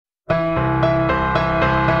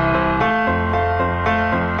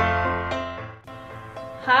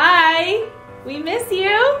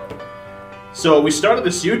So we started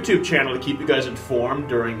this YouTube channel to keep you guys informed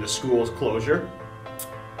during the school's closure.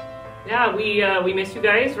 Yeah, we miss you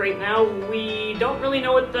guys. Right now, we don't really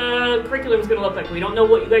know what the curriculum is going to look like. We don't know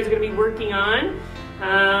what you guys are going to be working on,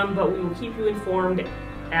 but we will keep you informed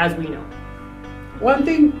as we know. One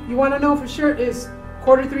thing you want to know for sure is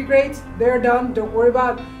quarter 3 grades, they're done. Don't worry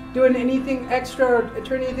about doing anything extra or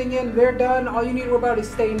turning anything in. They're done. All you need to worry about is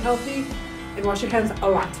staying healthy and wash your hands a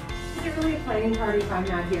lot. Is it really a planning party if I'm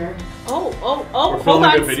not here? Oh, We're hold filming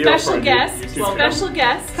a on, video for special a guest, YouTube channel. special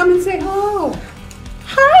guest. Come and say hello.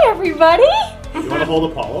 Hi, everybody. You want to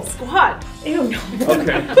hold Apollo? Squad. Ew, no.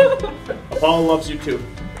 Okay. Apollo loves you too.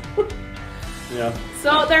 Yeah.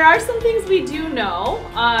 So there are some things we do know,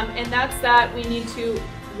 and that's that we need to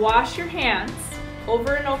wash your hands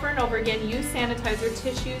over and over and over again, use sanitizer,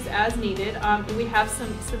 tissues as needed. We have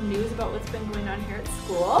some news about what's been going on here at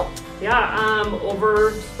school. Yeah,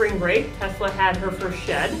 over spring break, Tesla had her first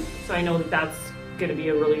shed, so I know that that's going to be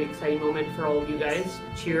a really exciting moment for all of you guys.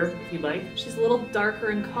 Cheer if you'd like. She's a little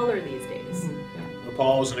darker in color these days.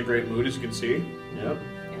 Apollo's in a great mood, as you can see. Yep.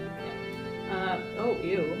 Oh,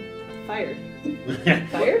 ew. Fired. Yeah.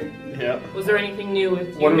 Fired? Yeah. Was there anything new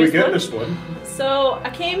with you, What did we Miss get Wood? this one? So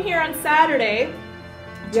I came here on Saturday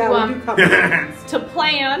Yeah, we do cover. to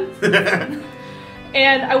plan,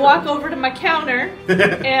 and I walk over to my counter,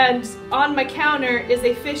 and on my counter is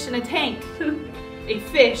a fish in a tank. A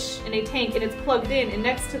fish in a tank, and it's plugged in, and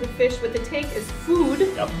next to the fish with the tank is food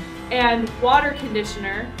and water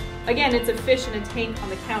conditioner. Again, it's a fish in a tank on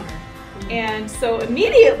the counter. And so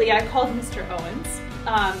immediately I called Mr. Owens,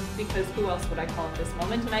 because who else would I call at this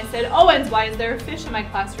moment? And I said, Owens, why is there a fish in my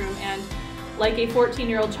classroom? And like a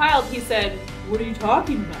 14-year-old child, he said, what are you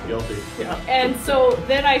talking about? Guilty. Yeah. And so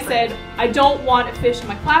then I said, I don't want a fish in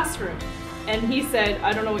my classroom. And he said,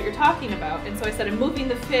 I don't know what you're talking about. And so I said, I'm moving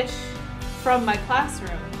the fish from my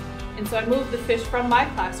classroom. And so I moved the fish from my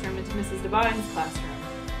classroom into Mrs. Devine's classroom.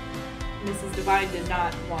 Mrs. Devine did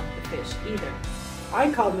not want the fish either. I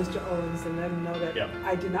called Mr. Owens and let him know that Yep.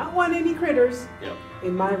 I do not want any critters Yep.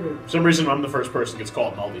 in my room. For some reason, I'm the first person that gets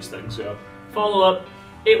called on all these things. Yeah. Follow up.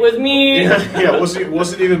 It was me. Yeah. It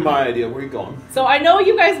wasn't even my idea. Where are you going? So I know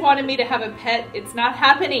you guys wanted me to have a pet. It's not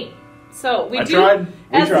happening. So we tried.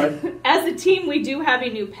 As a team, we do have a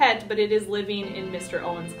new pet, but it is living in Mr.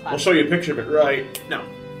 Owens' classroom. We'll show you a picture of it right now.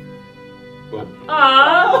 Boom.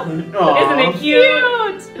 Aww. Aww. Isn't it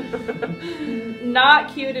cute?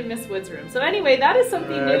 Not cute in Miss Wood's room. So anyway, that is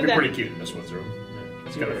something new It'd be that pretty cute in this one's room.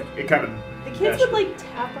 It's kind of. the kids would like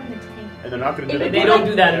tap on the tank. And they're not going to do They that. They don't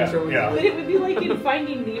do that in Yeah, Sherwood. yeah. But it would be like in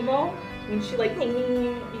Finding Nemo when she like, you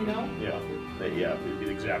know? Yeah. It'd be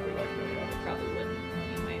exactly like that. Yeah. Probably wouldn't.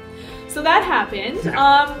 Anyway. So that happened.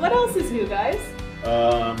 What else is new, guys?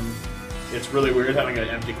 It's really weird having an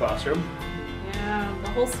empty classroom. Yeah, the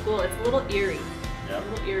whole school. It's a little eerie. Yeah. A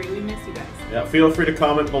little eerie. We miss you guys. Yeah. Feel free to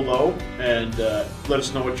comment below and let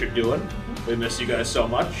us know what you're doing. We miss you guys so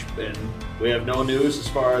much, and we have no news as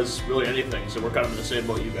far as really anything. So we're kind of in the same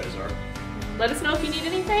boat you guys are. Let us know if you need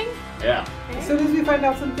anything. Yeah. As soon as we find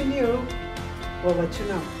out something new, we'll let you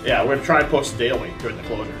know. Yeah. We're gonna try and post daily during the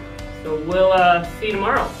closure. So we'll see you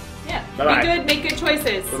tomorrow. Yeah. Bye-bye. Be good. Make good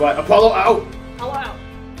choices. Bye bye. Apollo out. Hello out.